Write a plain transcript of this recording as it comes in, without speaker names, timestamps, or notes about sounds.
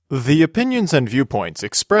The opinions and viewpoints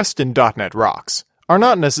expressed in .NET Rocks are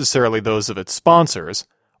not necessarily those of its sponsors,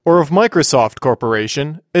 or of Microsoft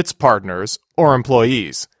Corporation, its partners, or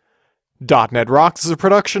employees. .NET Rocks is a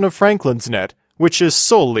production of Franklin's Net, which is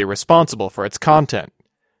solely responsible for its content.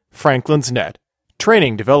 Franklin's Net,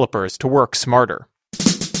 training developers to work smarter.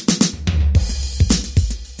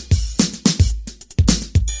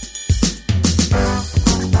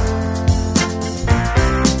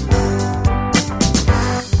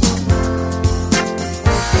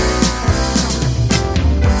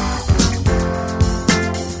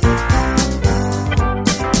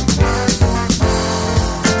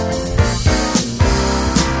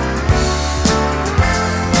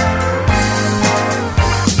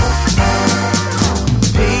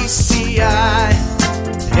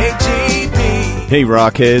 Hey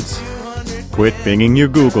Rockheads, quit binging your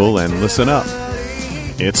Google and listen up.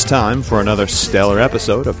 It's time for another stellar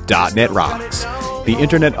episode of .NET Rocks, the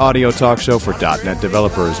internet audio talk show for .NET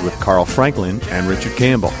developers with Carl Franklin and Richard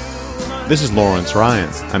Campbell. This is Lawrence Ryan,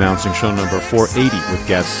 announcing show number 480 with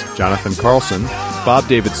guests Jonathan Carlson, Bob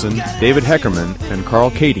Davidson, David Heckerman, and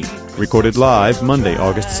Carl Kadie, recorded live Monday,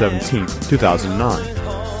 August 17,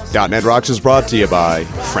 2009. .NET Rocks is brought to you by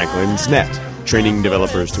Franklin's Net, training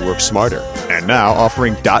developers to work smarter, and now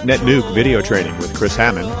offering .NET Nuke video training with Chris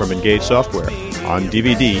Hammond from Engage Software on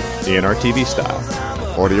DVD, DNR-TV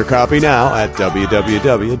style. Order your copy now at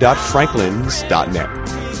www.franklins.net.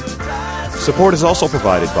 Support is also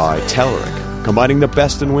provided by Telerik, combining the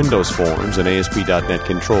best in Windows forms and ASP.NET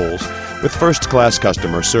controls with first-class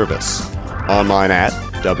customer service. Online at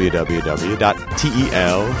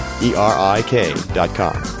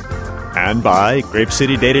www.telerik.com. And by Grape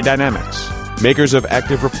City Data Dynamics, makers of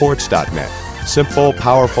ActiveReports.net, simple,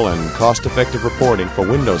 powerful, and cost-effective reporting for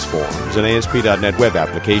Windows forms and ASP.NET web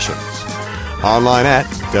applications. Online at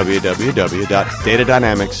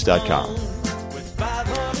www.datadynamics.com.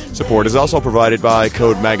 Support is also provided by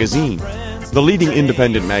Code Magazine, the leading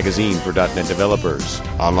independent magazine for .NET developers.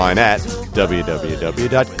 Online at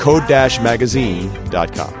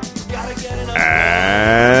www.code-magazine.com.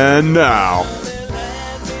 And now,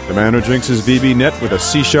 the man who drinks his VB-net with a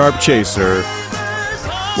C-sharp chaser.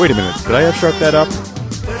 Wait a minute, did I F-sharp that up?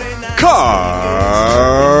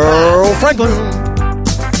 Carl Franklin!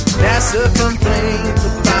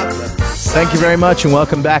 Thank you very much, and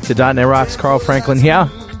welcome back to .NET Rocks. Carl Franklin here.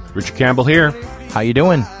 Richard Campbell here. How you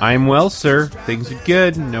doing? I'm well, sir. Things are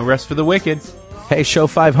good. No rest for the wicked. Hey, show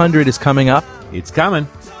 500 is coming up. It's coming.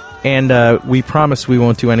 And we promise we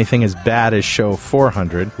won't do anything as bad as show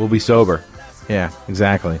 400. We'll be sober. Yeah,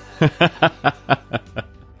 exactly.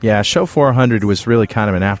 Yeah, show 400 was really kind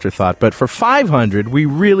of an afterthought, but for 500, we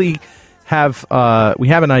really have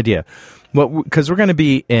an idea. Because we're going to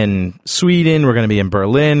be in Sweden, we're going to be in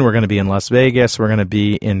Berlin, we're going to be in Las Vegas, we're going to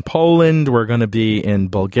be in Poland, we're going to be in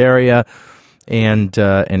Bulgaria, and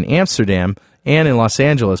in Amsterdam, and in Los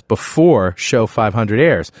Angeles before show 500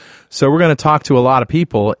 airs. So we're going to talk to a lot of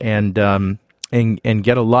people and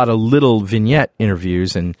get a lot of little vignette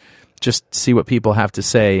interviews and just see what people have to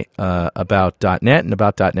say about .NET and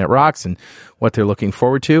about .NET Rocks and what they're looking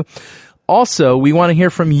forward to. Also, we want to hear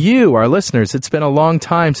from you, our listeners. It's been a long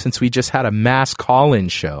time since we just had a mass call-in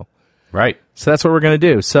show. Right. So that's what we're going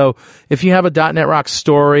to do. So if you have a .NET Rocks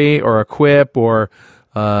story or a quip or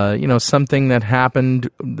something that happened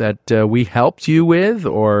that we helped you with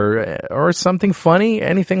or something funny,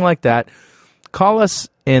 anything like that, call us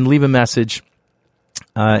and leave a message,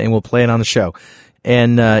 and we'll play it on the show.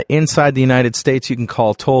 And inside the United States, you can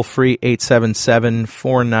call toll-free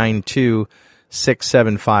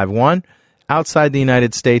 877-492-6751. Outside the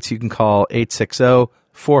United States, you can call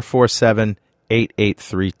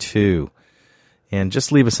 860-447-8832. And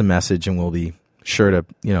just leave us a message, and we'll be sure to,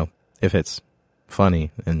 if it's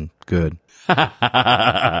funny and good.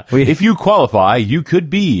 If you qualify, you could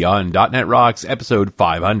be on .NET Rocks episode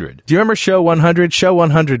 500. Do you remember show 100? Show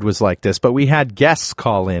 100 was like this, but we had guests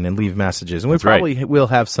call in and leave messages. And we probably will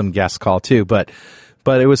have some guests call too, but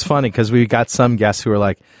it was funny because we got some guests who were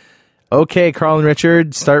like, okay, Carl and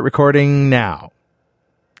Richard, start recording now.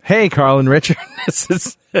 Hey, Carl and Richard.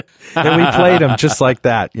 And we played them just like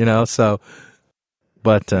that, so.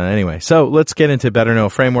 But anyway, so let's get into Better Know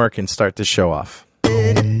Framework and start this show off. All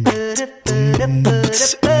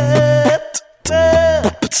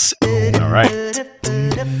right.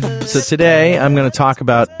 So today I'm going to talk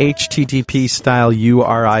about HTTP style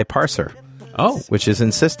URI parser. Which is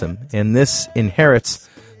in System. And this inherits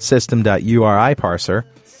System.URI parser.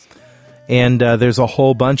 And there's a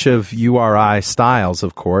whole bunch of URI styles,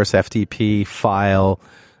 of course, FTP, file,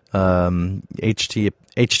 HTTP.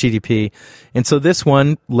 And so this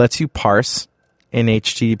one lets you parse an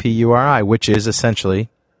HTTP URI, which is essentially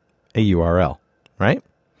a URL, right?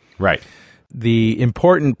 Right. The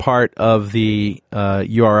important part of the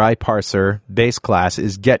URI parser base class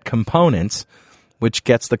is get components, which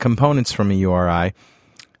gets the components from a URI.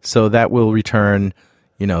 So that will return,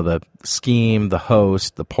 the scheme, the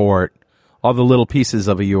host, the port, all the little pieces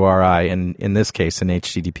of a URI, and in this case, an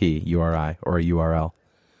HTTP URI or a URL.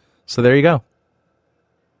 So there you go.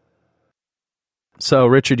 So,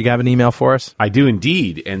 Richard, you have an email for us? I do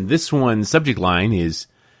indeed. And this one's subject line is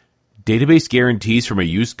database guarantees from a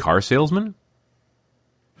used car salesman?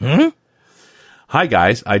 Hi,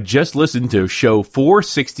 guys. I just listened to show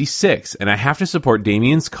 466, and I have to support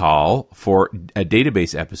Damien's call for a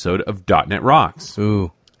database episode of .NET Rocks.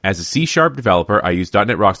 Ooh. As a C# developer, I use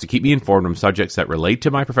 .NET Rocks to keep me informed on subjects that relate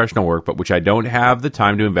to my professional work, but which I don't have the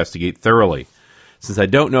time to investigate thoroughly. Since I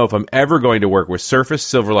don't know if I'm ever going to work with Surface,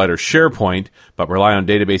 Silverlight, or SharePoint, but rely on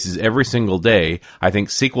databases every single day, I think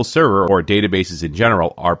SQL Server, or databases in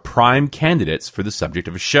general, are prime candidates for the subject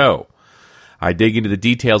of a show. I dig into the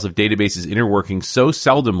details of databases' inner workings so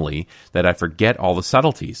seldomly that I forget all the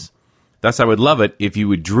subtleties. Thus, I would love it if you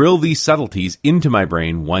would drill these subtleties into my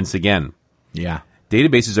brain once again. Yeah.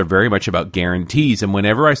 Databases are very much about guarantees, and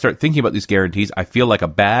whenever I start thinking about these guarantees, I feel like a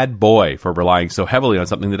bad boy for relying so heavily on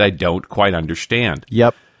something that I don't quite understand.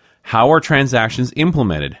 Yep. How are transactions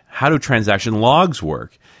implemented? How do transaction logs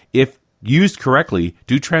work? If used correctly,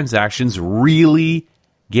 do transactions really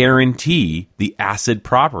guarantee the ACID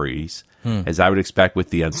properties? As I would expect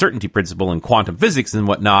with the uncertainty principle in quantum physics and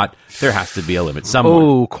whatnot, there has to be a limit somewhere.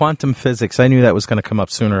 Oh, quantum physics. I knew that was going to come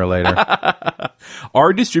up sooner or later.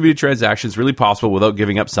 Are distributed transactions really possible without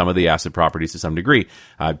giving up some of the ACID properties to some degree?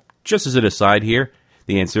 Just as an aside here,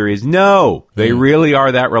 the answer is no. They really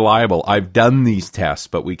are that reliable. I've done these tests,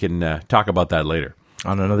 but we can talk about that later.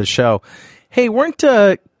 On another show. Hey, weren't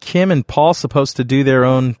Kim and Paul supposed to do their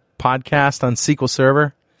own podcast on SQL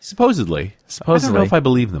Server? Supposedly. I don't know if I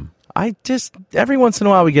believe them. Every once in a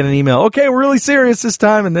while we get an email. Okay, we're really serious this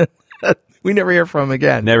time, and then we never hear from them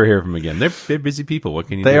again. Never hear from them again. They're busy people. What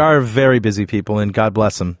can you do? They are very busy people, and God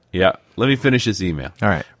bless them. Yeah. Let me finish this email. All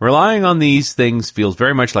right. Relying on these things feels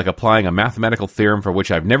very much like applying a mathematical theorem for which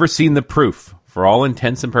I've never seen the proof. For all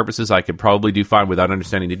intents and purposes, I could probably do fine without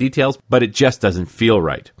understanding the details, but it just doesn't feel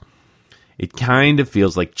right. It kind of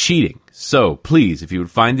feels like cheating. So, please, if you would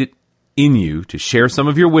find it in you to share some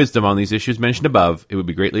of your wisdom on these issues mentioned above, it would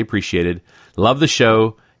be greatly appreciated. Love the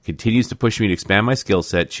show. Continues to push me to expand my skill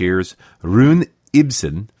set. Cheers. Rune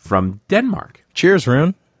Ibsen from Denmark. Cheers,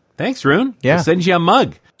 Rune. Thanks, Rune. Yeah. I'll send you a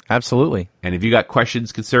mug. Absolutely. And if you got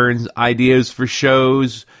questions, concerns, ideas for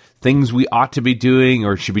shows, things we ought to be doing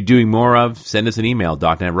or should be doing more of, send us an email,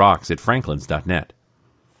 .netrocks@franklins.net.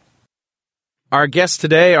 Our guests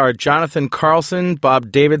today are Jonathan Carlson, Bob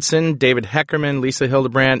Davidson, David Heckerman, Lisa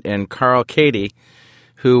Hildebrandt, and Carl Kadie,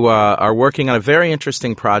 who are working on a very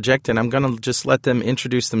interesting project, and I'm going to just let them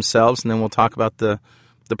introduce themselves, and then we'll talk about the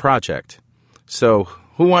project. So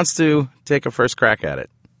who wants to take a first crack at it?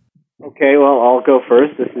 Okay, well, I'll go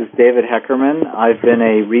first. This is David Heckerman. I've been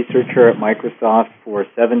a researcher at Microsoft for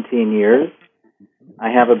 17 years.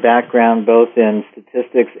 I have a background both in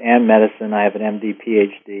statistics and medicine. I have an MD,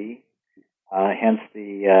 PhD. Hence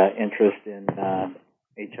the interest in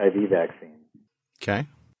HIV vaccines. Okay.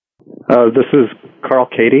 This is Carl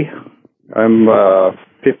Kadie. I'm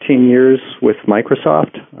 15 years with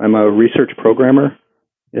Microsoft. I'm a research programmer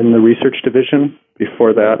in the research division.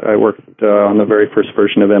 Before that, I worked on the very first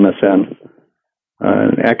version of MSN.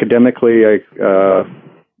 Academically, I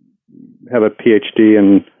have a PhD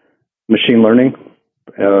in machine learning,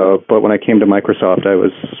 but when I came to Microsoft, I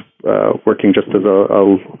was working just as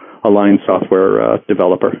a line software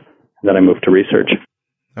developer. Then I moved to research.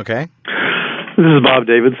 Okay. This is Bob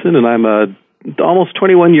Davidson, and I'm a almost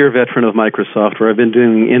 21-year veteran of Microsoft, where I've been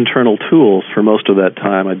doing internal tools for most of that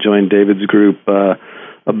time. I joined David's group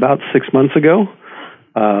about 6 months ago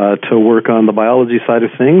to work on the biology side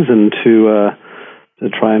of things and to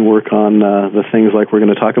try and work on the things like we're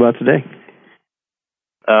going to talk about today.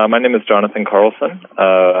 My name is Jonathan Carlson.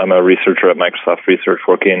 I'm a researcher at Microsoft Research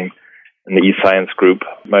working in the eScience group.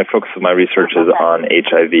 My focus of my research is on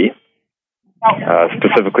HIV.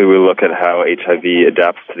 Specifically, we look at how HIV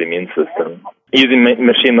adapts to the immune system using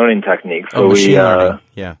machine learning techniques. So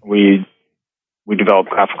we develop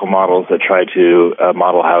graphical models that try to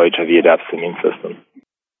model how HIV adapts to the immune system.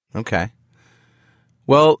 Okay.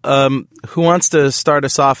 Well, who wants to start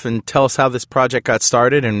us off and tell us how this project got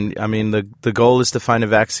started? And, I mean, the goal is to find a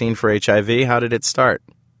vaccine for HIV. How did it start?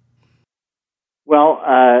 Well,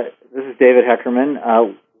 this is David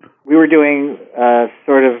Heckerman. We were doing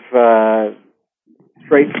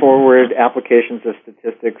straightforward applications of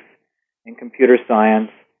statistics in computer science.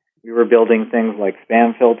 We were building things like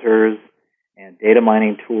spam filters and data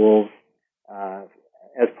mining tools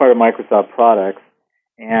as part of Microsoft products.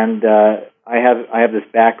 And I have this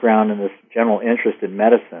background and this general interest in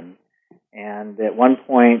medicine. And at one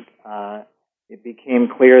point, it became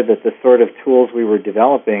clear that the sort of tools we were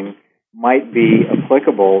developing might be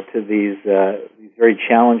applicable to these very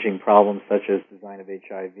challenging problems, such as design of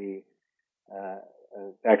HIV,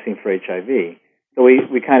 vaccine for HIV. So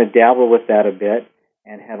we kind of dabbled with that a bit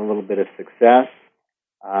and had a little bit of success.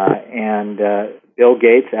 And Bill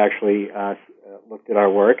Gates actually looked at our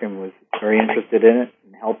work and was very interested in it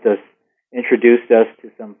and introduced us to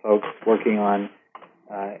some folks working on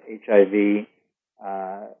HIV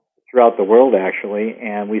throughout the world, actually.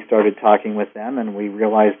 And we started talking with them, and we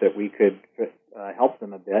realized that we could help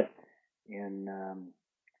them a bit in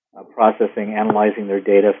processing, analyzing their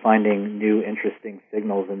data, finding new interesting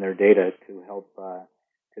signals in their data to help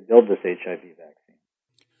to build this HIV vaccine.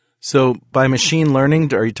 So by machine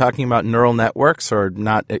learning, are you talking about neural networks or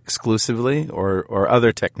not exclusively, or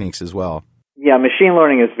other techniques as well? Yeah, machine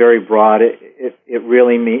learning is very broad.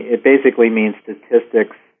 It basically means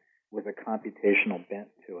statistics with a computational bent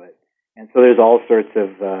to it. And so there's all sorts of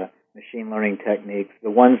machine learning techniques.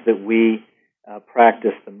 The ones that we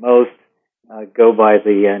practice the most go by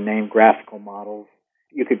the name graphical models.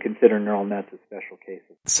 You could consider neural nets as special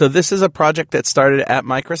cases. So this is a project that started at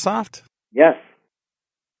Microsoft? Yes.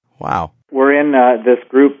 Wow. We're in this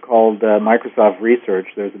group called Microsoft Research.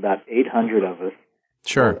 There's about 800 of us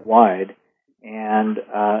worldwide. And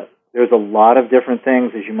there's a lot of different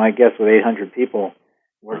things, as you might guess, with 800 people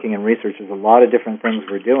working in research. There's a lot of different things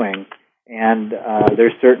we're doing. And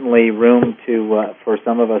there's certainly room for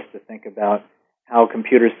some of us to think about how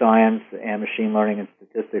computer science and machine learning and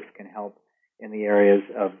statistics can help in the areas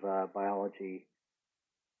of biology.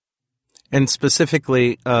 And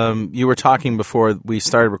specifically, you were talking before we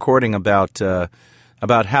started recording about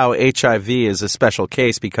how HIV is a special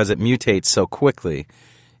case because it mutates so quickly.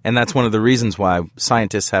 And that's one of the reasons why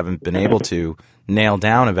scientists haven't been able to nail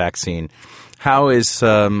down a vaccine. How is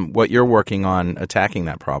what you're working on attacking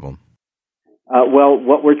that problem? Well,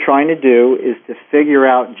 what we're trying to do is to figure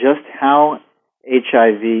out just how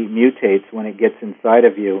HIV mutates when it gets inside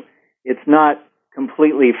of you. It's not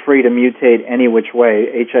completely free to mutate any which way.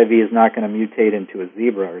 HIV is not going to mutate into a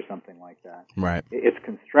zebra or something like that. Right. It's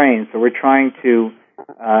constrained. So we're trying to,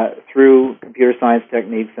 through computer science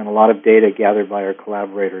techniques and a lot of data gathered by our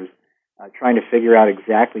collaborators, trying to figure out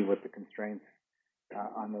exactly what the constraints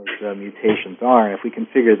on those mutations are. And if we can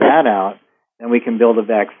figure that out, then we can build a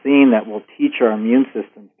vaccine that will teach our immune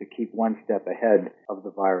systems to keep one step ahead of the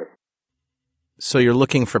virus. So you're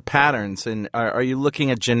looking for patterns, and are you looking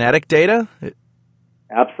at genetic data?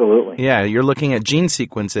 Absolutely. Yeah, you're looking at gene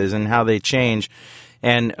sequences and how they change,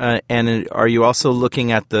 and are you also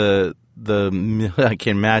looking at the I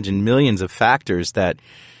can imagine millions of factors that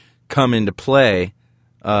come into play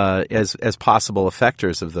as possible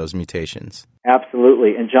effectors of those mutations?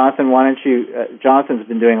 Absolutely. And Jonathan, why don't you? Jonathan's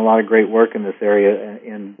been doing a lot of great work in this area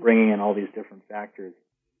in bringing in all these different factors.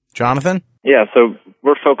 Jonathan? Yeah, so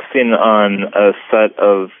we're focusing on a set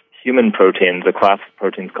of human proteins, a class of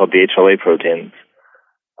proteins called the HLA proteins.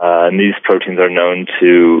 And these proteins are known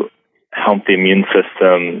to help the immune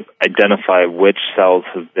system identify which cells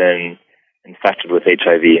have been infected with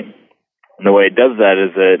HIV. And the way it does that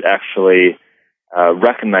is it actually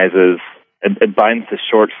recognizes, it binds to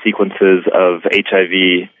short sequences of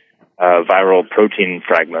HIV viral protein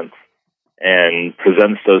fragments and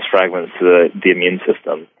presents those fragments to the immune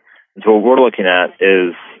system. And so what we're looking at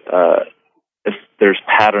is if there's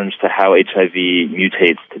patterns to how HIV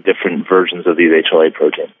mutates to different versions of these HLA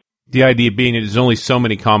proteins. The idea being that there's only so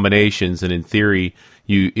many combinations, and in theory,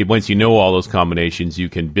 once you know all those combinations, you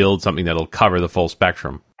can build something that'll cover the full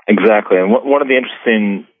spectrum. Exactly. And one of the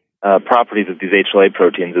interesting properties of these HLA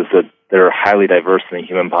proteins is that they're highly diverse in the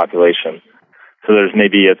human population. So there's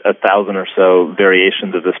maybe 1,000 or so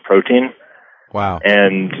variations of this protein. Wow.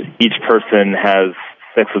 And each person has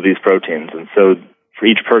 6 of these proteins. And so for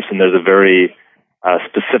each person, there's a very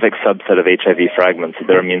specific subset of HIV fragments that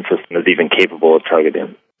their immune system is even capable of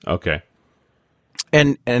targeting. Okay.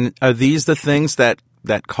 And are these the things that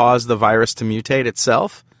cause the virus to mutate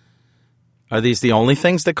itself? Are these the only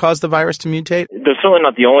things that cause the virus to mutate? They're certainly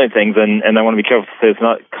not the only things, and I want to be careful to say it's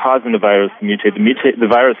not causing the virus to mutate.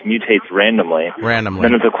 The virus mutates randomly. Randomly.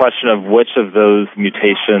 Then it's a question of which of those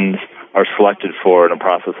mutations are selected for in a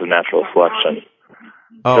process of natural selection.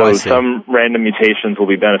 Oh, so I see. Some random mutations will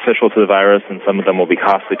be beneficial to the virus, and some of them will be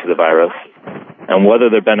costly to the virus. And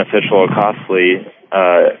whether they're beneficial or costly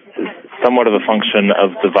is somewhat of a function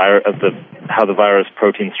of how the virus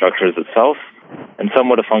protein structures itself, and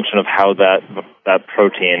somewhat a function of how that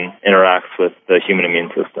protein interacts with the human immune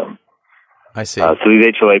system. I see. So these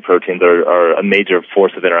HLA proteins are a major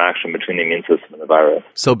force of interaction between the immune system and the virus.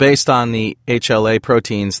 So based on the HLA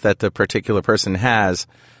proteins that the particular person has,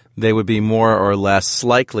 they would be more or less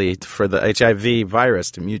likely for the HIV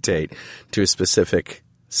virus to mutate to a specific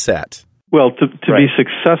set. Well, to be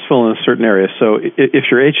successful in a certain area. So if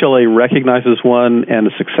your HLA recognizes one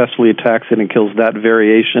and successfully attacks it and kills that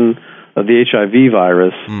variation of the HIV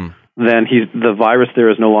virus, then the virus there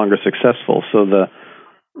is no longer successful. So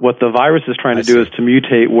what the virus is trying to do is to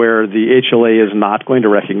mutate where the HLA is not going to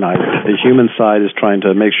recognize it. The human side is trying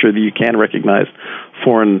to make sure that you can recognize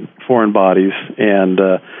foreign bodies and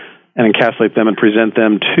encapsulate them and present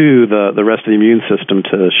them to the rest of the immune system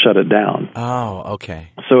to shut it down. Oh,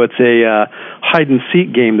 okay. So it's a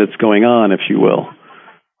hide-and-seek game that's going on, if you will,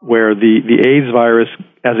 where the AIDS virus,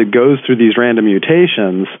 as it goes through these random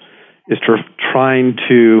mutations, is trying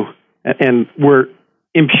to, and we're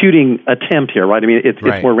imputing attempt here, right? I mean, it's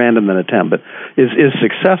more random than attempt, but is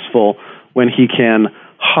successful when he can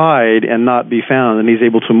hide and not be found, and he's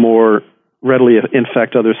able to more readily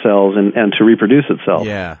infect other cells and to reproduce itself.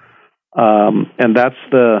 Yeah. And that's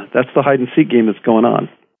the hide and seek game that's going on.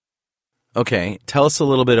 Okay, tell us a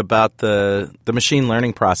little bit about the machine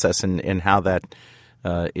learning process and how that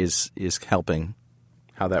is helping,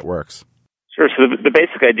 how that works. Sure. So the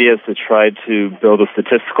basic idea is to try to build a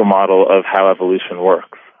statistical model of how evolution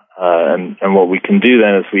works. And what we can do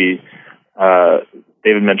then is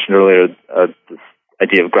David mentioned earlier this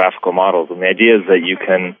idea of graphical models. And the idea is that you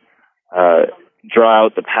can draw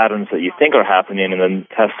out the patterns that you think are happening and then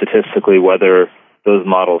test statistically whether those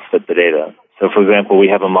models fit the data. So, for example, we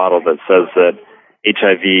have a model that says that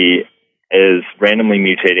HIV is randomly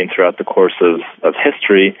mutating throughout the course of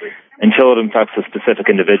history until it infects a specific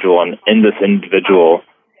individual. And in this individual,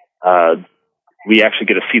 we actually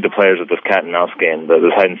get to see the players of this cat and mouse game, the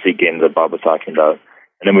hide-and-seek game that Bob was talking about.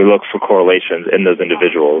 And then we look for correlations in those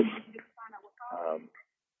individuals.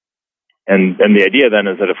 And the idea then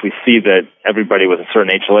is that if we see that everybody with a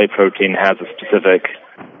certain HLA protein has a specific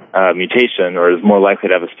mutation or is more likely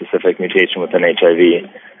to have a specific mutation within HIV,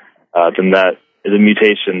 then that is a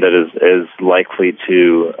mutation that is likely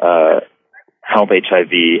to help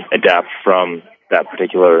HIV adapt from that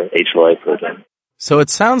particular HLA protein. So it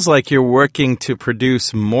sounds like you're working to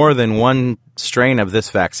produce more than one strain of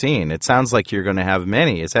this vaccine. It sounds like you're going to have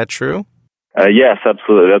many. Is that true? Yes,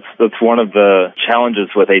 absolutely. That's one of the challenges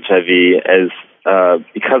with HIV is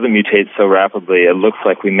because it mutates so rapidly, it looks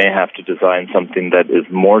like we may have to design something that is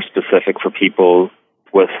more specific for people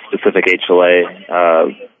with specific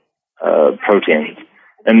HLA proteins.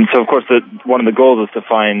 And so, of course, one of the goals is to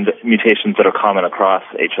find mutations that are common across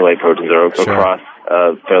HLA proteins or across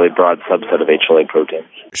a fairly broad subset of HLA proteins.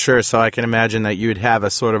 Sure. So I can imagine that you'd have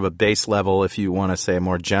a sort of a base level, if you want to say a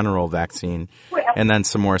more general vaccine, and then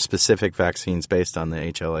some more specific vaccines based on the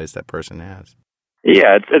HLAs that person has.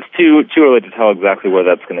 Yeah, it's too early to tell exactly where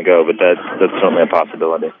that's going to go, but that's certainly a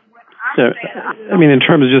possibility. So, I mean, in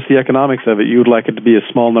terms of just the economics of it, you would like it to be as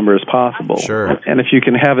small number as possible. Sure. And if you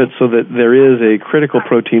can have it so that there is a critical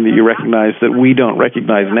protein that you recognize that we don't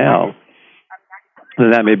recognize now,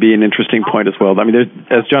 then that may be an interesting point as well. I mean,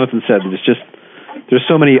 as Jonathan said, there's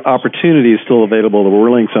so many opportunities still available that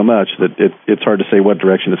we're learning so much that it's hard to say what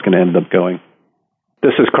direction it's going to end up going.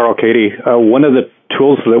 This is Carl Kadie. One of the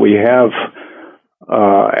tools that we have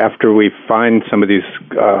after we find some of these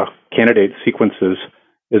candidate sequences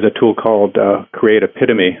is a tool called Create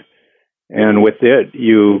Epitome. And with it,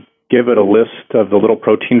 you give it a list of the little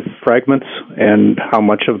protein fragments and how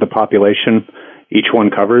much of the population each one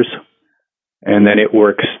covers. And then it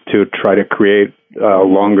works to try to create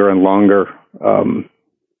longer and longer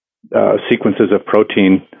sequences of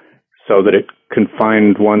protein so that it can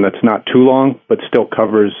find one that's not too long, but still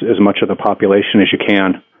covers as much of the population as you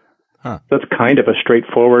can. Huh. That's kind of a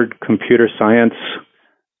straightforward computer science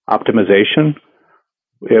optimization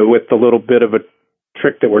with a little bit of a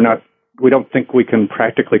trick that we don't think we can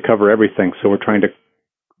practically cover everything. So we're trying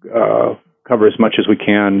to cover as much as we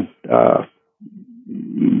can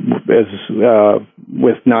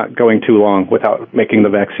with not going too long, without making the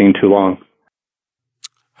vaccine too long.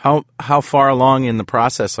 How far along in the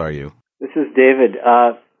process are you? This is David.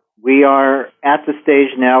 We are at the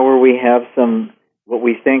stage now where we have some what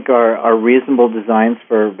we think are reasonable designs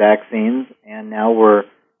for vaccines, and now we're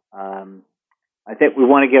I think we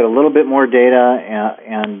want to get a little bit more data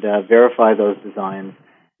and verify those designs,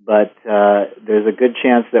 but there's a good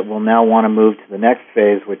chance that we'll now want to move to the next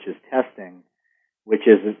phase, which is testing, which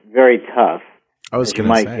is very tough. I was going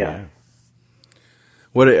to say, yeah.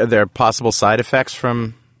 What are there possible side effects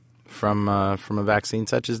from a vaccine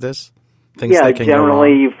such as this? Things that can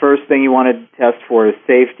generally, first thing you want to test for is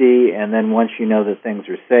safety, and then once you know that things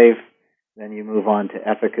are safe, then you move on to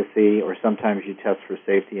efficacy, or sometimes you test for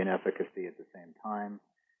safety and efficacy at the same time.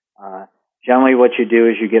 Generally, what you do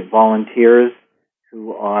is you get volunteers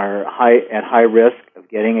who are at high risk of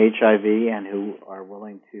getting HIV and who are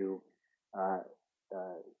willing to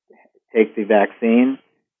take the vaccine,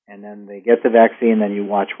 and then they get the vaccine, then you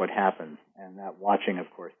watch what happens. And that watching, of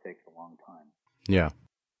course, takes a long time. Yeah.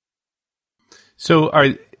 So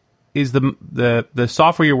is the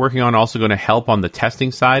software you're working on also going to help on the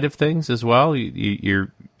testing side of things as well?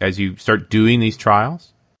 As you start doing these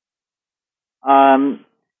trials?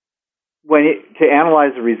 To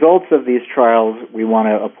analyze the results of these trials, we want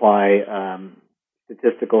to apply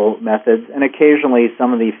statistical methods, and occasionally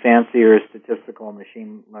some of the fancier statistical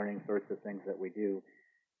machine learning sorts of things that we do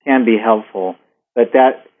can be helpful. But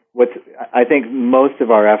I think most of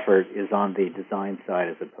our effort is on the design side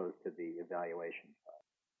as opposed to the evaluation side.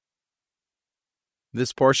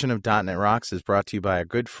 This portion of .NET Rocks is brought to you by our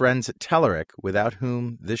good friends at Telerik, without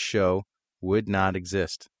whom this show would not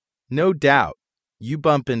exist. No doubt, you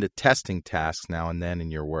bump into testing tasks now and then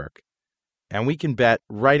in your work. And we can bet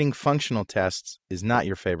writing functional tests is not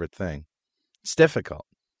your favorite thing. It's difficult.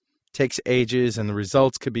 It takes ages and the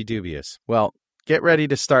results could be dubious. Well, get ready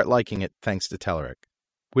to start liking it thanks to Telerik.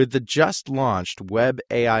 With the just-launched Web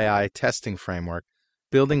AII testing framework,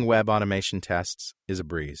 building web automation tests is a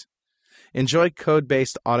breeze. Enjoy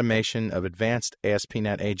code-based automation of advanced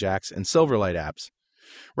ASP.NET Ajax and Silverlight apps.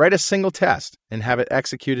 Write a single test and have it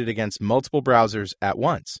executed against multiple browsers at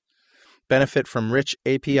once. Benefit from rich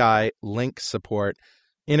API, link support,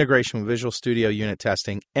 integration with Visual Studio unit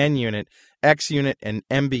testing, NUnit, XUnit, and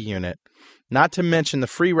MBUnit, not to mention the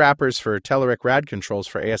free wrappers for Telerik RAD controls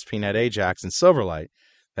for ASP.NET Ajax and Silverlight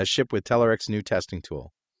that ship with Telerik's new testing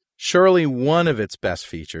tool. Surely one of its best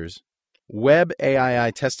features, Web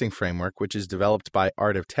AII testing framework, which is developed by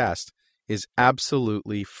Art of Test, is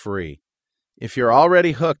absolutely free. If you're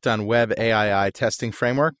already hooked on Web AII testing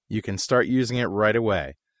framework, you can start using it right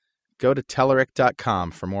away. Go to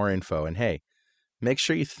Telerik.com for more info, and hey, make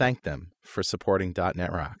sure you thank them for supporting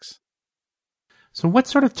 .NET Rocks. So what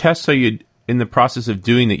sort of tests are you in the process of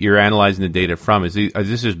doing that you're analyzing the data from? Is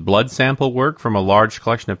this just blood sample work from a large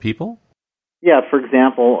collection of people? Yeah, for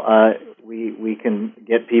example, we can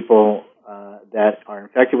get people that are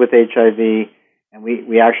infected with HIV, and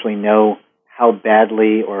we actually know how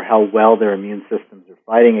badly or how well their immune systems are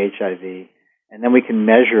fighting HIV, and then we can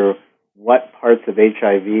measure what parts of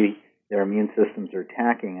HIV their immune systems are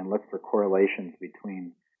attacking and look for correlations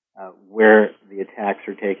between where the attacks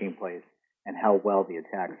are taking place and how well the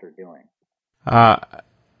attacks are doing.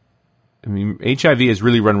 HIV has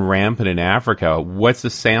really run rampant in Africa. What's the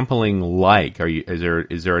sampling like?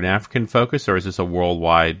 Is there an African focus, or is this a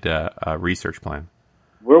worldwide research plan?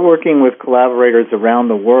 We're working with collaborators around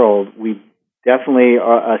the world. We definitely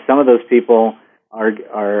some of those people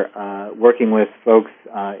are working with folks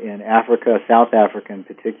in Africa, South Africa in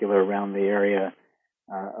particular, around the area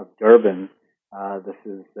of Durban. This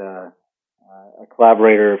is a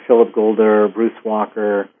collaborator, Philip Golder, Bruce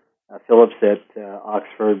Walker, Philip's at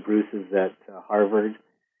Oxford, Bruce is at Harvard.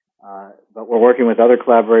 But we're working with other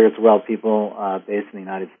collaborators as well, people based in the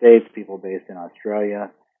United States, people based in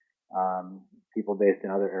Australia, people based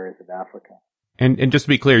in other areas of Africa. And just to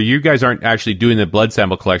be clear, you guys aren't actually doing the blood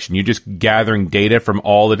sample collection. You're just gathering data from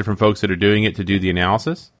all the different folks that are doing it to do the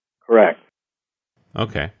analysis? Correct.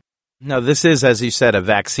 Okay. Now, this is, as you said, a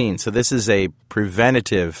vaccine. So this is a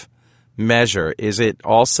preventative measure. Is it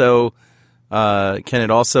also, can it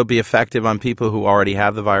also be effective on people who already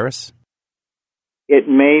have the virus? It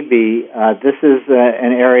may be. This is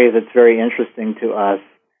an area that's very interesting to us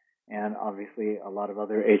and obviously a lot of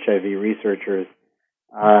other HIV researchers.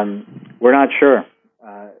 We're not sure.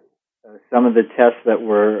 Some of the tests that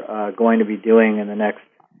we're going to be doing in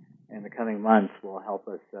the coming months will help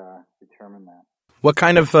us determine that. What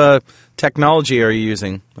kind of technology are you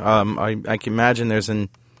using? I can imagine there's maybe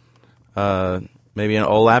an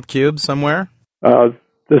OLAP cube somewhere.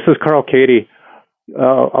 This is Carl Kadie.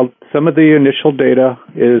 Some of the initial data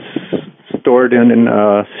is stored in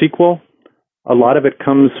SQL. A lot of it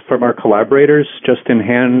comes from our collaborators, just in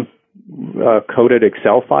hand coded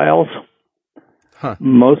Excel files. Huh.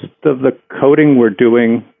 Most of the coding we're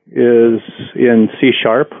doing is in C#,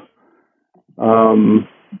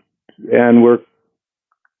 and we're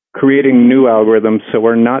creating new algorithms, so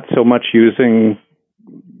we're not so much using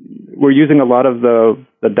a lot of the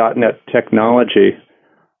 .NET technology,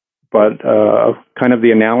 but kind of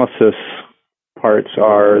the analysis parts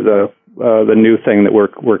are the the new thing that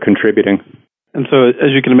we're contributing. And so,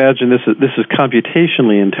 as you can imagine, this is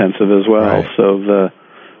computationally intensive as well. Right. So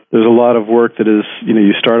there's a lot of work that is,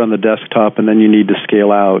 you start on the desktop and then you need to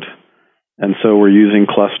scale out. And so we're using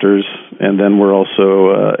clusters, and then we're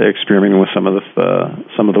also experimenting with some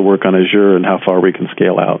of the work on Azure and how far we can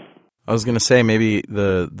scale out. I was going to say maybe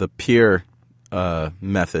the peer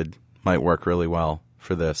method might work really well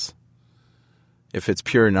for this. If it's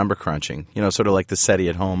pure number crunching, sort of like the SETI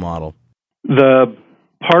at home model.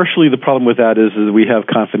 Partially the problem with that is we have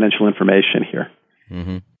confidential information here.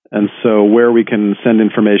 Mm-hmm. And so where we can send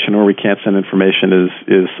information or we can't send information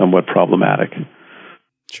is somewhat problematic.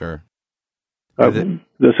 Sure.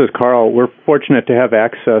 This is Carl. We're fortunate to have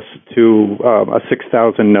access to a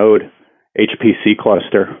 6,000 node HPC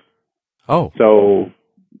cluster. Oh. So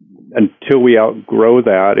until we outgrow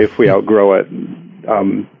that, if we outgrow it,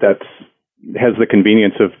 has the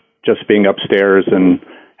convenience of just being upstairs and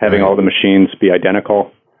having all the machines be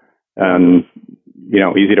identical and,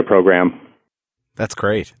 easy to program. That's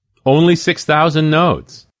great. Only 6,000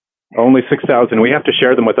 nodes. Only 6,000. We have to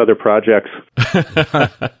share them with other projects.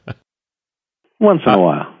 Once in a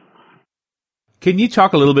while. Can you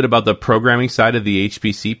talk a little bit about the programming side of the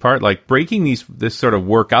HPC part? Like breaking this sort of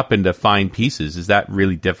work up into fine pieces, is that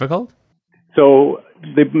really difficult? So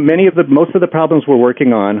most of the problems we're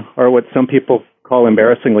working on are what some people call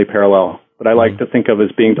embarrassingly parallel, but I like to think of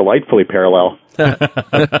as being delightfully parallel.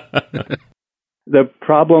 The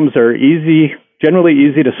problems are generally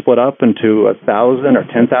easy to split up into 1,000 or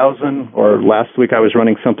 10,000, or last week I was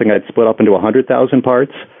running something I'd split up into 100,000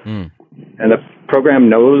 parts. And the program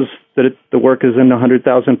knows that the work is in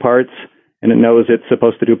 100,000 parts, and it knows it's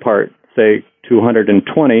supposed to do part, say,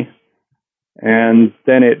 220, and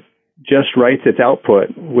then it just writes its output,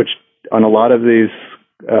 which on a lot of these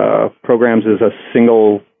programs is a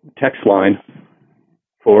single text line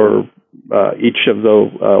for each of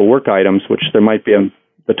the work items, which there might be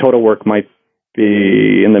the total work might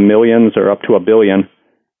be in the millions or up to 1 billion.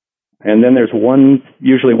 And then there's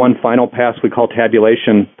usually one final pass we call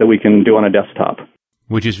tabulation that we can do on a desktop.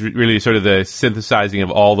 Which is really sort of the synthesizing of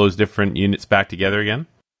all those different units back together again?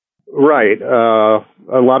 Right. A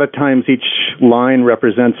lot of times each line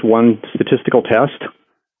represents one statistical test,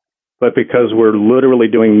 but because we're literally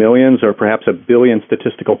doing millions or perhaps 1 billion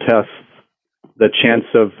statistical tests, the chance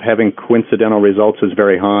of having coincidental results is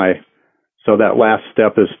very high. So that last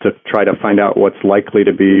step is to try to find out what's likely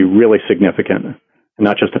to be really significant.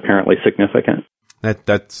 Not just apparently significant.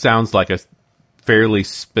 That sounds like a fairly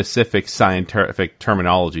specific scientific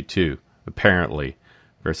terminology, too. Apparently,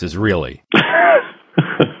 versus really.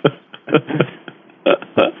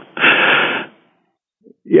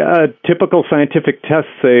 Yeah, typical scientific tests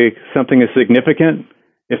say something is significant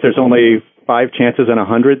if there's only 5 chances in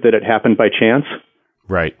 100 that it happened by chance.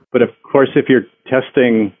 Right. But of course, if you're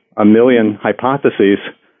testing 1 million hypotheses,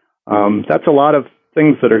 that's a lot of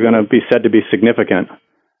things that are going to be said to be significant.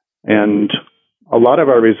 And a lot of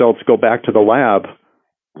our results go back to the lab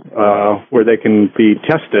where they can be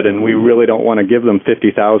tested, and we really don't want to give them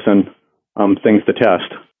 50,000 things to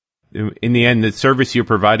test. In the end, the service you're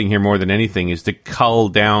providing here more than anything is to cull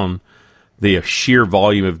down the sheer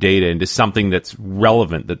volume of data into something that's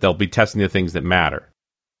relevant, that they'll be testing the things that matter.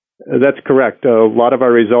 That's correct. A lot of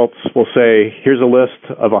our results will say, here's a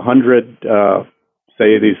list of 100,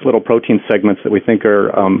 say, these little protein segments that we think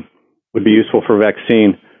would be useful for a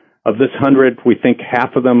vaccine. Of this 100, we think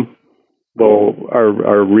half of them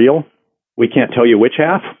are real. We can't tell you which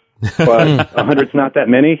half, but 100's not that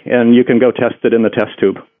many, and you can go test it in the test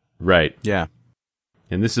tube. Right. Yeah.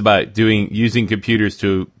 And this is about using computers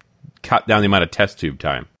to cut down the amount of test tube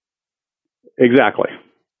time. Exactly.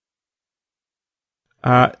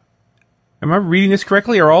 Am I reading this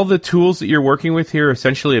correctly? Are all the tools that you're working with here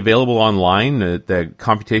essentially available online? The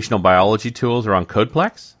computational biology tools are on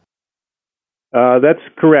Codeplex? That's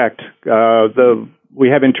correct. We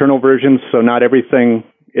have internal versions, so not everything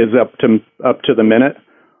is up to the minute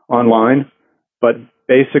online. But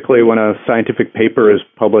basically, when a scientific paper is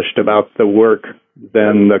published about the work,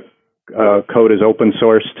 then the code is open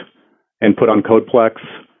sourced and put on Codeplex,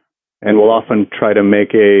 and we'll often try to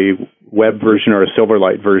make a web version or a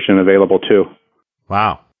Silverlight version available too.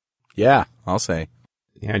 Wow. Yeah, I'll say.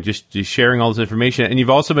 Yeah, just sharing all this information. And you've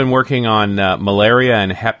also been working on malaria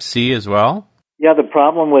and Hep C as well? Yeah, the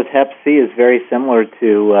problem with Hep C is very similar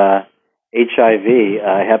to HIV.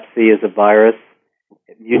 Hep C is a virus.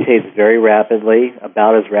 It mutates very rapidly,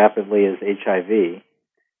 about as rapidly as HIV.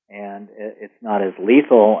 And it's not as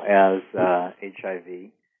lethal as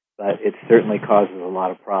HIV, but it certainly causes a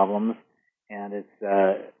lot of problems. And it's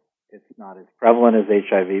not as prevalent as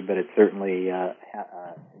HIV, but it certainly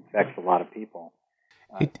affects a lot of people.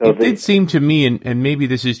 It did seem to me, and maybe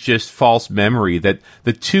this is just false memory, that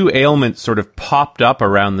the two ailments sort of popped up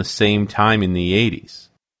around the same time in the 80s.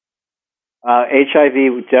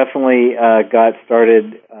 HIV definitely got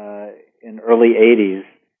started in early 80s.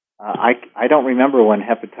 I don't remember when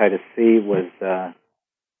hepatitis C was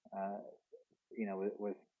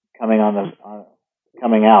was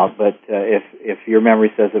coming out, but if your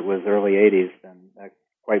memory says it was early 80s, then that's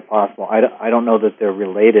quite possible. I don't know that they're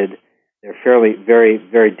related. They're very,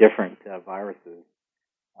 very different viruses.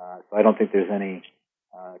 So I don't think there's any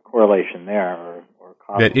correlation there or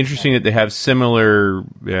causal. That interesting that they have similar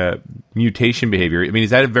mutation behavior. I mean,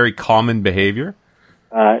 is that a very common behavior?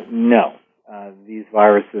 No. These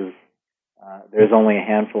viruses, there's only a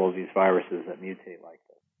handful of these viruses that mutate like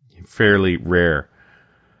this. Fairly rare.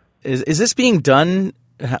 Is this being done,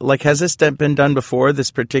 like has this been done before,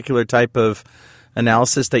 this particular type of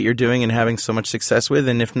analysis that you're doing and having so much success with?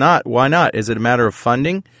 And if not, why not? Is it a matter of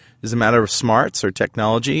funding? Is it a matter of smarts or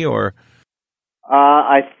technology or?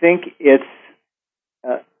 I think it's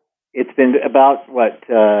been about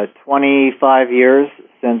 25 years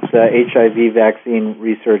since HIV vaccine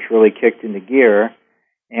research really kicked into gear.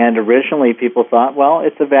 And originally, people thought, well,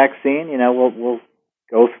 it's a vaccine. We'll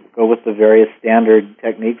go with the various standard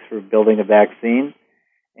techniques for building a vaccine.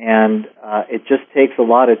 And it just takes a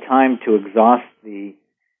lot of time to exhaust the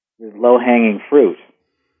low-hanging fruit.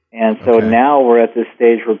 And so now we're at this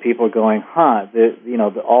stage where people are going,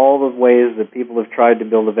 all the ways that people have tried to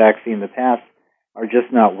build a vaccine in the past are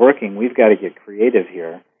just not working. We've got to get creative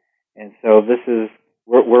here. And so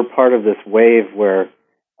we're part of this wave where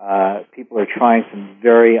people are trying some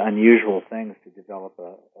very unusual things to develop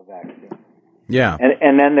a vaccine. Yeah.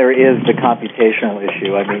 And then there is the computational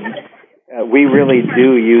issue. I mean, we really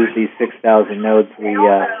do use these 6,000 nodes. We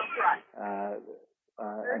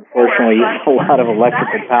unfortunately use a lot of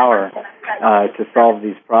electrical power to solve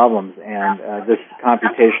these problems, and this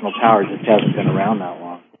computational power just hasn't been around that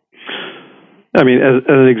long. I mean, as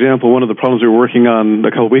an example, one of the problems we were working on a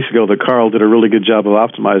couple of weeks ago that Carl did a really good job of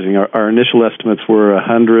optimizing, our initial estimates were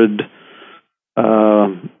 100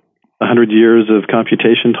 years of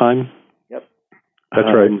computation time. Yep. That's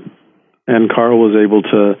right. And Carl was able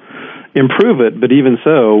to improve it, but even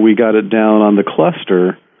so, we got it down on the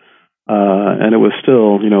cluster, and it was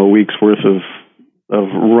still, a week's worth of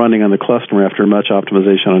running on the cluster after much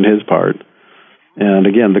optimization on his part. And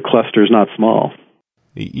again, the cluster is not small.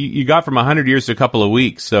 You got from 100 years to a couple of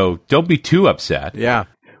weeks, so don't be too upset. Yeah.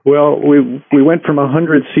 Well, we went from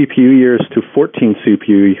 100 CPU years to 14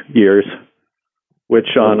 CPU years,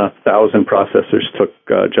 which on 1,000 processors took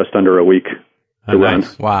just under a week to run.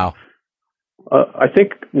 Nice. Wow. I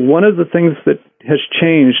think one of the things that has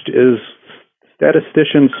changed is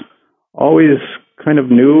statisticians always kind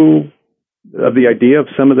of knew of the idea of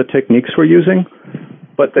some of the techniques we're using,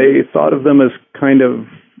 but they thought of them as kind of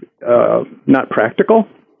not practical,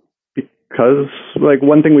 because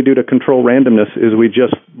one thing we do to control randomness is we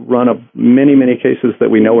just run many, many cases that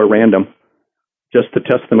we know are random just to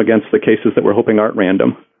test them against the cases that we're hoping aren't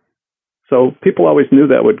random. So people always knew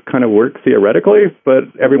that would kind of work theoretically, but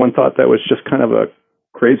everyone thought that was just kind of a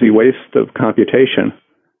crazy waste of computation.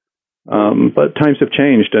 But times have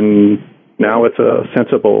changed, and now it's a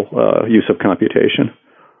sensible use of computation.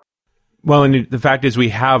 Well, and the fact is we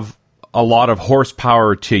have a lot of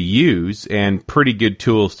horsepower to use and pretty good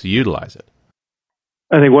tools to utilize it.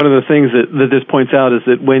 I think one of the things that this points out is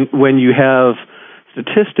that when you have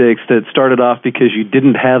statistics that started off because you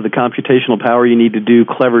didn't have the computational power you need to do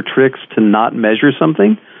clever tricks to not measure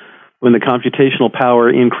something, when the computational power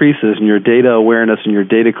increases and your data awareness and your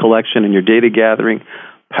data collection and your data gathering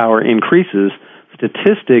power increases,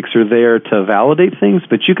 statistics are there to validate things,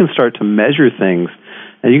 but you can start to measure things,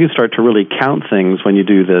 and you can start to really count things when you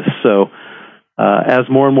do this. So as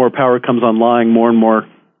more and more power comes online, more and more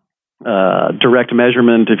direct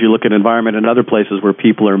measurement, if you look at environment and other places where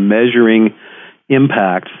people are measuring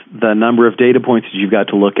impact, the number of data points that you've got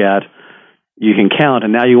to look at, you can count,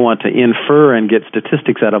 and now you want to infer and get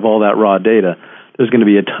statistics out of all that raw data. There's going to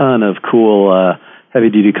be a ton of cool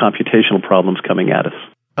heavy-duty computational problems coming at us.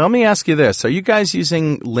 Let me ask you this. Are you guys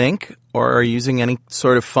using LINQ, or are you using any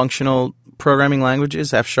sort of functional programming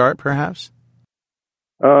languages, F# perhaps?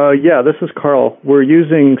 Yeah, this is Carl. We're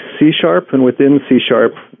using C#, and within C#,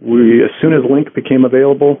 as soon as LINQ became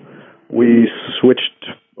available, we switched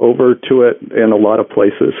over to it in a lot of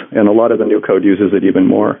places, and a lot of the new code uses it even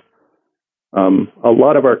more. A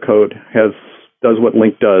lot of our code does what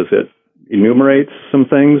LINQ does. It enumerates some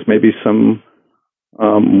things, maybe some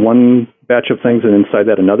one batch of things, and inside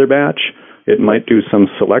that another batch. It might do some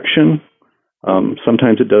selection.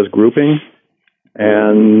 Sometimes it does grouping.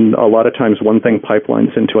 and a lot of times one thing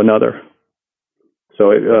pipelines into another. So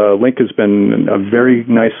LINQ has been a very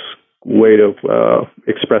nice way to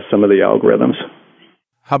express some of the algorithms.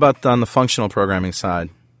 How about on the functional programming side?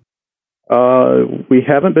 We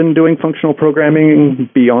haven't been doing functional programming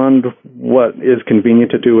beyond what is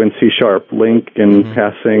convenient to do in C#, LINQ and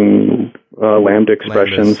passing lambda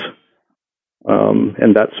expressions,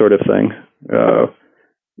 and that sort of thing.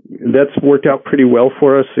 That's worked out pretty well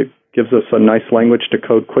for us. It gives us a nice language to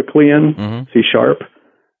code quickly in, C#.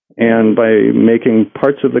 And by making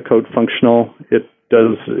parts of the code functional, it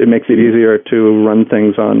makes it easier to run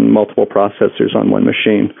things on multiple processors on one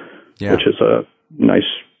machine, which is a nice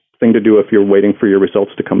thing to do if you're waiting for your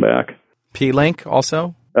results to come back. P-Link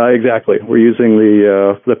also? Exactly. We're using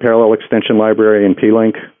the parallel extension library in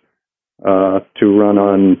P-Link to run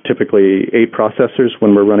on typically 8 processors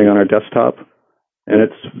when we're running on our desktop. And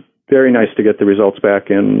it's very nice to get the results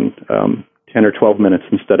back in 10 or 12 minutes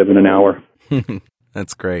instead of in an hour.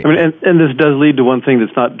 That's great. I mean, and this does lead to one thing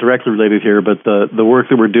that's not directly related here, but the work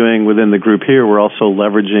that we're doing within the group here, we're also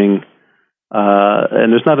leveraging,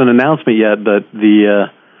 and there's not an announcement yet, but the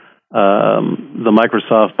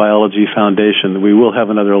Microsoft Biology Foundation, we will have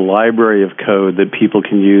another library of code that people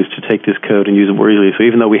can use to take this code and use it more easily. So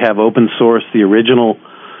even though we have open source, the original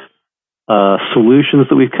solutions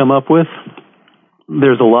that we've come up with,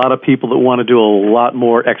 there's a lot of people that want to do a lot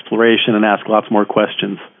more exploration and ask lots more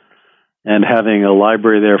questions. And having a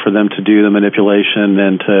library there for them to do the manipulation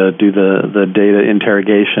and to do the data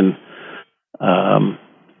interrogation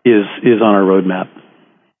is on our roadmap.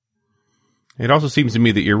 It also seems to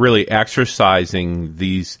me that you're really exercising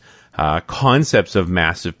these concepts of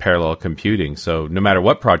massive parallel computing. So no matter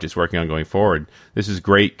what project's working on going forward, this is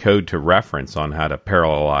great code to reference on how to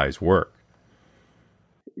parallelize work.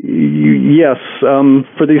 Yes.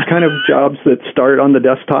 For these kind of jobs that start on the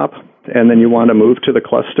desktop and then you want to move to the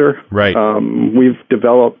cluster, right? We've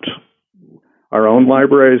developed our own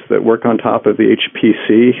libraries that work on top of the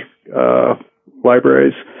HPC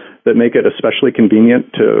libraries that make it especially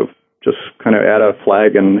convenient to just kind of add a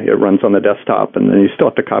flag and it runs on the desktop, and then you still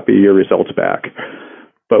have to copy your results back.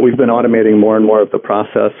 But we've been automating more and more of the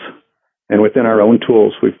process, and within our own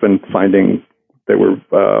tools, we've been finding that we're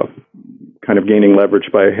kind of gaining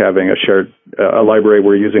leverage by having a shared library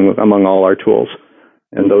we're using among all our tools,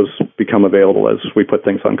 and those become available as we put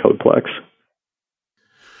things on CodePlex.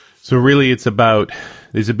 So really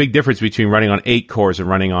there's a big difference between running on 8 cores and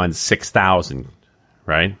running on 6,000,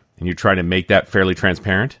 right? And you're trying to make that fairly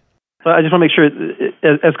transparent? I just want to make sure,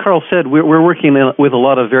 as Carl said, we're working with a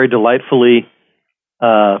lot of very delightfully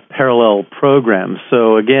parallel programs.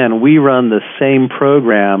 So again, we run the same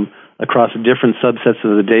program across different subsets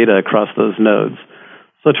of the data across those nodes.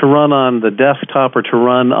 So to run on the desktop or to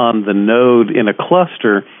run on the node in a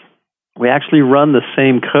cluster, we actually run the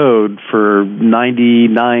same code for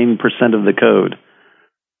 99% of the code.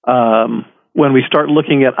 When we start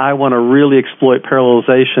looking at, I want to really exploit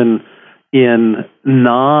parallelization in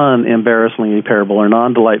non-embarrassingly parallel or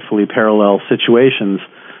non-delightfully parallel situations,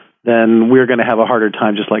 then we're going to have a harder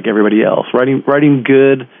time just like everybody else. Writing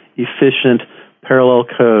good, efficient, parallel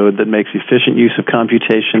code that makes efficient use of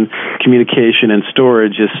computation, communication, and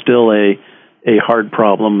storage is still a hard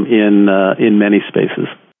problem in many spaces.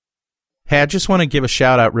 Hey, I just want to give a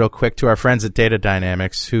shout-out real quick to our friends at Data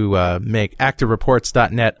Dynamics who make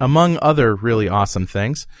ActiveReports.net, among other really awesome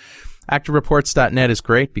things. ActiveReports.net is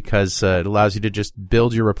great because it allows you to just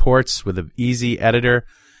build your reports with an easy editor,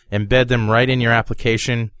 embed them right in your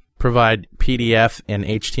application, provide PDF and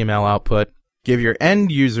HTML output, give your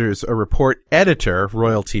end users a report editor,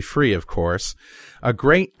 royalty-free, of course, a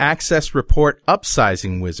great access report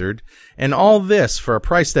upsizing wizard, and all this for a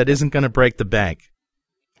price that isn't going to break the bank.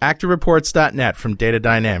 ActiveReports.net from Data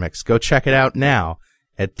Dynamics. Go check it out now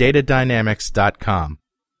at datadynamics.com.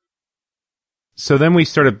 So then we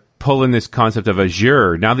started pulling this concept of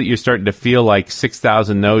Azure. Now that you're starting to feel like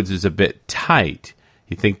 6,000 nodes is a bit tight,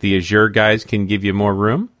 you think the Azure guys can give you more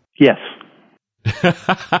room? Yes. We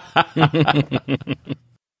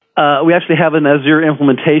actually have an Azure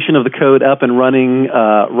implementation of the code up and running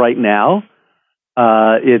right now.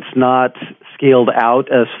 It's not scaled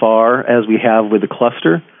out as far as we have with the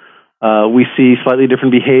cluster. We see slightly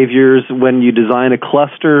different behaviors when you design a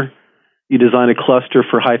cluster. You design a cluster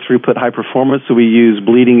for high throughput, high performance, so we use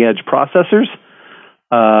bleeding edge processors.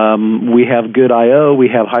 We have good I/O. We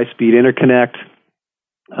have high speed interconnect.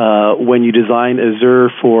 When you design Azure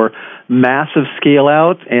for massive scale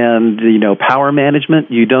out and power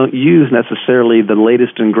management, you don't use necessarily the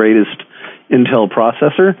latest and greatest Intel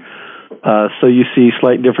processor. So you see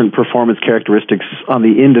slight different performance characteristics on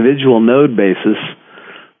the individual node basis.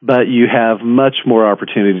 but you have much more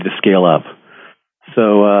opportunity to scale up.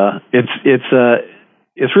 So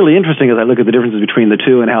it's really interesting as I look at the differences between the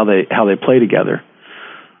two and how they play together.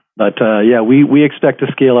 But we expect to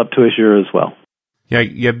scale up to Azure as well.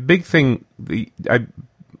 Yeah. Big thing.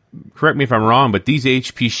 Correct me if I'm wrong, but these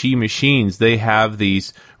HPC machines, they have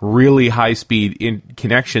these really high-speed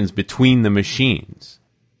connections between the machines,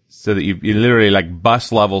 so that you literally like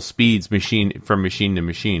bus level speeds from machine to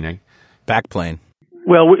machine. Eh? Backplane.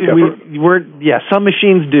 Well, some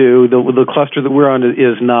machines do. The cluster that we're on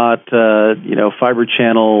is not fiber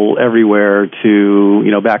channel everywhere to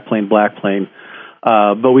backplane, blackplane,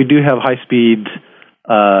 but we do have high-speed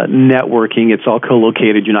networking. It's all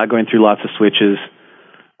co-located. You're not going through lots of switches.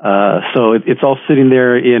 So it's all sitting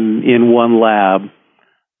there in one lab.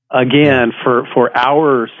 Again, for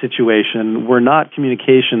our situation, we're not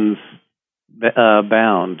communications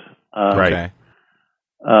bound. Right.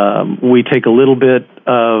 We take a little bit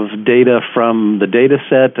of data from the data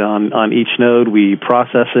set on each node. We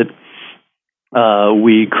process it.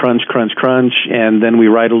 We crunch, and then we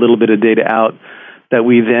write a little bit of data out that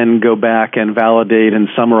we then go back and validate and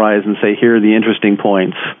summarize and say, here are the interesting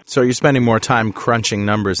points. So you're spending more time crunching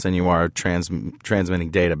numbers than you are transmitting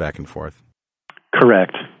data back and forth.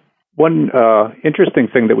 Correct. One interesting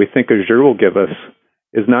thing that we think Azure will give us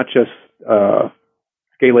is not just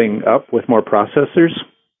scaling up with more processors,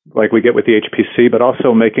 like we get with the HPC, but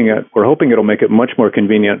also we're hoping it'll make it much more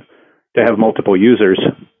convenient to have multiple users.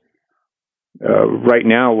 Right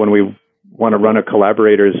now, when we want to run a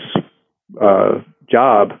collaborator's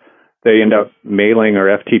job, they end up mailing or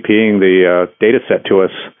FTPing the data set to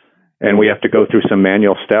us, and we have to go through some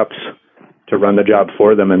manual steps to run the job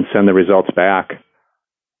for them and send the results back.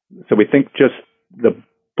 So we think just the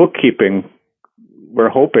bookkeeping, we're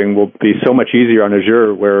hoping, will be so much easier on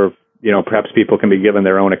Azure, where perhaps people can be given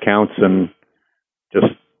their own accounts and just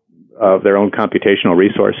their own computational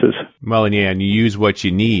resources. Well, and you use what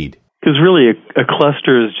you need. Because really, a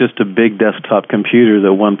cluster is just a big desktop computer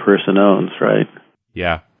that one person owns, right?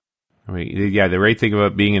 Yeah. The great thing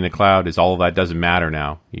about being in the cloud is all of that doesn't matter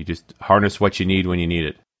now. You just harness what you need when you need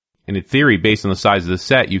it. And in theory, based on the size of the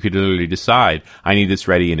set, you could literally decide, I need this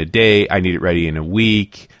ready in a day, I need it ready in a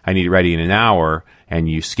week, I need it ready in an hour, and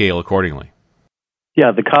you scale accordingly.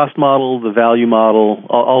 Yeah, the cost model, the value model,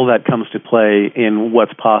 all that comes to play in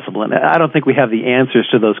what's possible. And I don't think we have the answers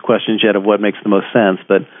to those questions yet of what makes the most sense,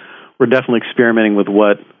 but we're definitely experimenting with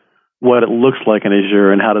what it looks like in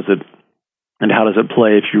Azure and how does it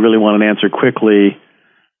play. If you really want an answer quickly,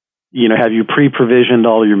 have you pre-provisioned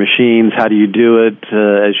all of your machines? How do you do it?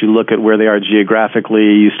 As you look at where they are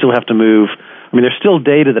geographically, you still have to move. There's still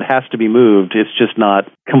data that has to be moved. It's just not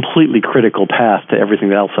completely critical path to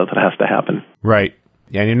everything else that has to happen. Right.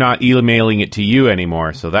 Yeah, and you're not emailing it to you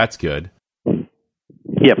anymore, so that's good.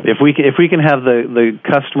 Yep. If we can have the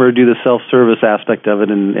customer do the self-service aspect of it,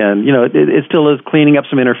 and it still is cleaning up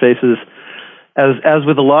some interfaces. As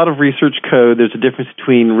with a lot of research code, there's a difference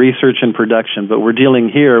between research and production, but we're dealing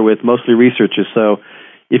here with mostly researchers. So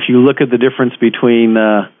if you look at the difference between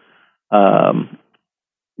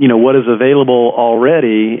what is available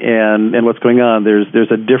already and what's going on,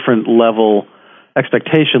 there's a different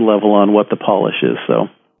expectation level on what the polish is. So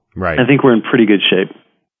right. I think we're in pretty good shape.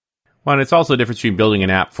 Well, and it's also a difference between building an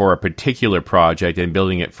app for a particular project and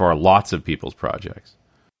building it for lots of people's projects.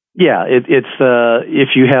 Yeah, it's if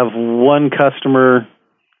you have one customer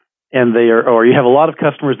or you have a lot of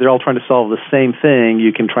customers, they're all trying to solve the same thing,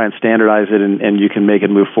 you can try and standardize it and you can make it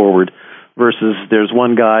move forward. Versus there's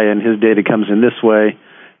one guy and his data comes in this way,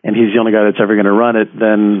 and he's the only guy that's ever going to run it,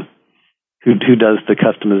 then who does the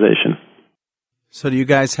customization? So do you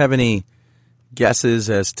guys have any guesses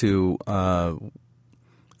as to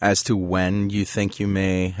when you think you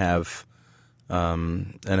may have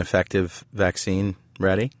an effective vaccine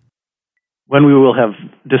ready? When we will have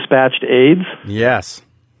dispatched AIDS? Yes.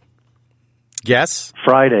 Guess?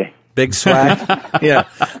 Friday. Big swag? Yeah,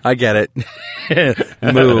 I get it.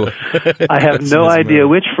 Moo. I have no idea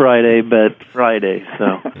which Friday, but Friday.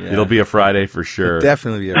 So yeah. It'll be a Friday for sure. It'll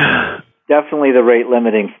definitely be a Friday. Definitely the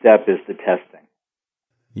rate-limiting step is the testing.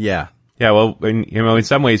 Yeah. Yeah, well, in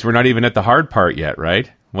some ways, we're not even at the hard part yet,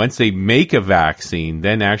 right? Once they make a vaccine,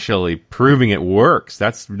 then actually proving it works,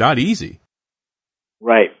 that's not easy.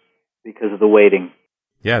 Right, because of the waiting.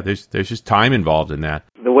 Yeah, there's just time involved in that.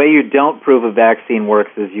 The way you don't prove a vaccine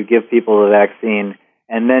works is you give people the vaccine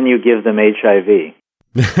and then you give them HIV.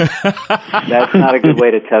 That's not a good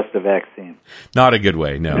way to test a vaccine. Not a good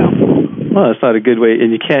way, no. Well, it's not a good way,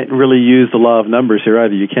 and you can't really use the law of numbers here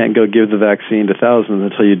either. You can't go give the vaccine to thousands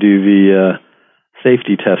until you do the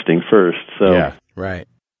safety testing first. So yeah, right.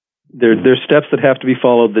 There's steps that have to be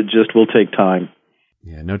followed that just will take time.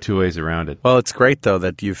 Yeah, no two ways around it. Well, it's great, though,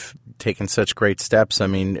 that you've taken such great steps. I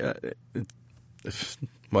mean,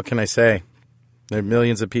 what can I say? There are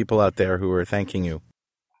millions of people out there who are thanking you.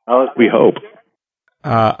 We hope.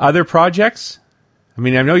 Other projects? I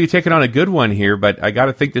mean, I know you're taking on a good one here, but I got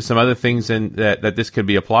to think there's some other things that this could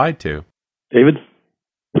be applied to. David?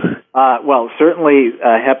 Well, certainly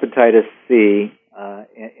hepatitis C,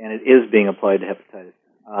 and it is being applied to hepatitis.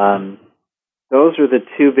 Those are the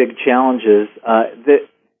two big challenges.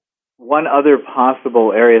 One other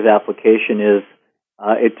possible area of application is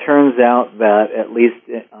it turns out that, at least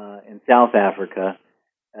in South Africa,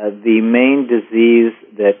 the main disease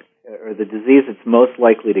the disease that's most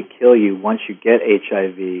likely to kill you once you get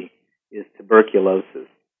HIV is tuberculosis.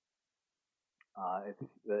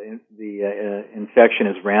 The infection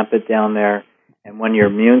is rampant down there, and when your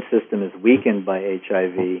immune system is weakened by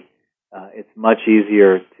HIV, it's much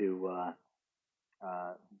easier to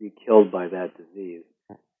be killed by that disease.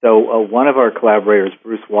 So one of our collaborators,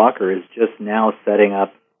 Bruce Walker, is just now setting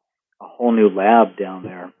up a whole new lab down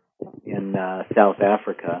there in South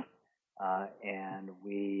Africa, and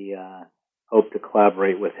we hope to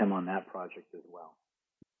collaborate with him on that project as well.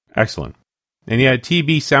 Excellent. And yeah,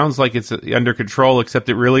 TB sounds like it's under control, except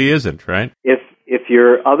it really isn't, right? If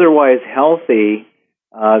you're otherwise healthy,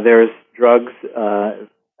 there's drugs,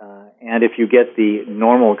 and if you get the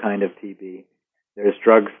normal kind of TB, there's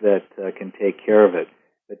drugs that can take care of it.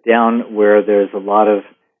 But down where there's a lot of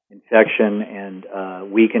infection and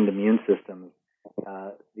weakened immune systems,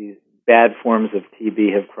 these bad forms of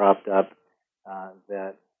TB have cropped up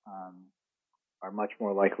that are much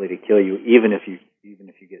more likely to kill you, even if you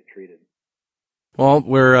get treated. Well,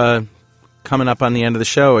 we're coming up on the end of the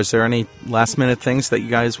show. Is there any last-minute things that you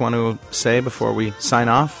guys want to say before we sign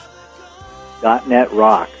off? .NET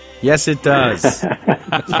rocks. Yes, it does.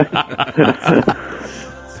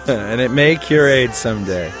 And it may cure AIDS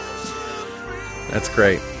someday. That's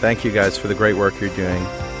great. Thank you guys for the great work you're doing.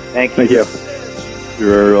 Thank you. You're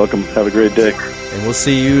very welcome. Have a great day. And we'll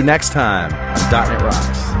see you next time on .NET Rocks.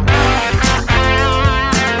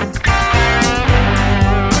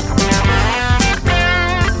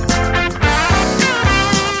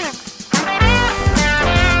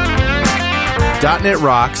 .NET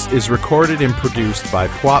Rocks is recorded and produced by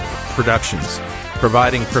PWOP Productions,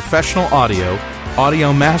 providing professional audio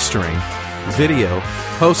mastering, video,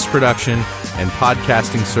 post-production, and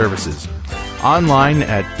podcasting services. Online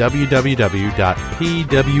at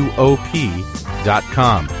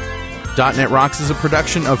www.pwop.com. .NET Rocks is a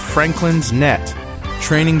production of Franklin's Net,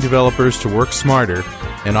 training developers to work smarter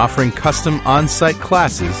and offering custom on-site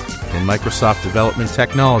classes in Microsoft development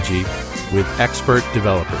technology with expert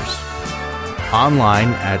developers.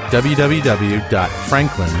 Online at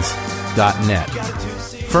www.franklins.net.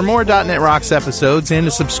 For more .NET Rocks episodes and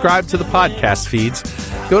to subscribe to the podcast feeds,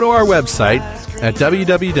 go to our website at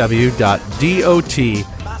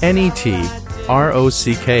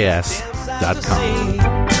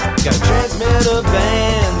www.dotnetrocks.com. Got a transmitter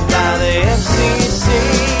banned by the FCC.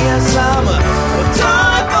 Yes, I'm a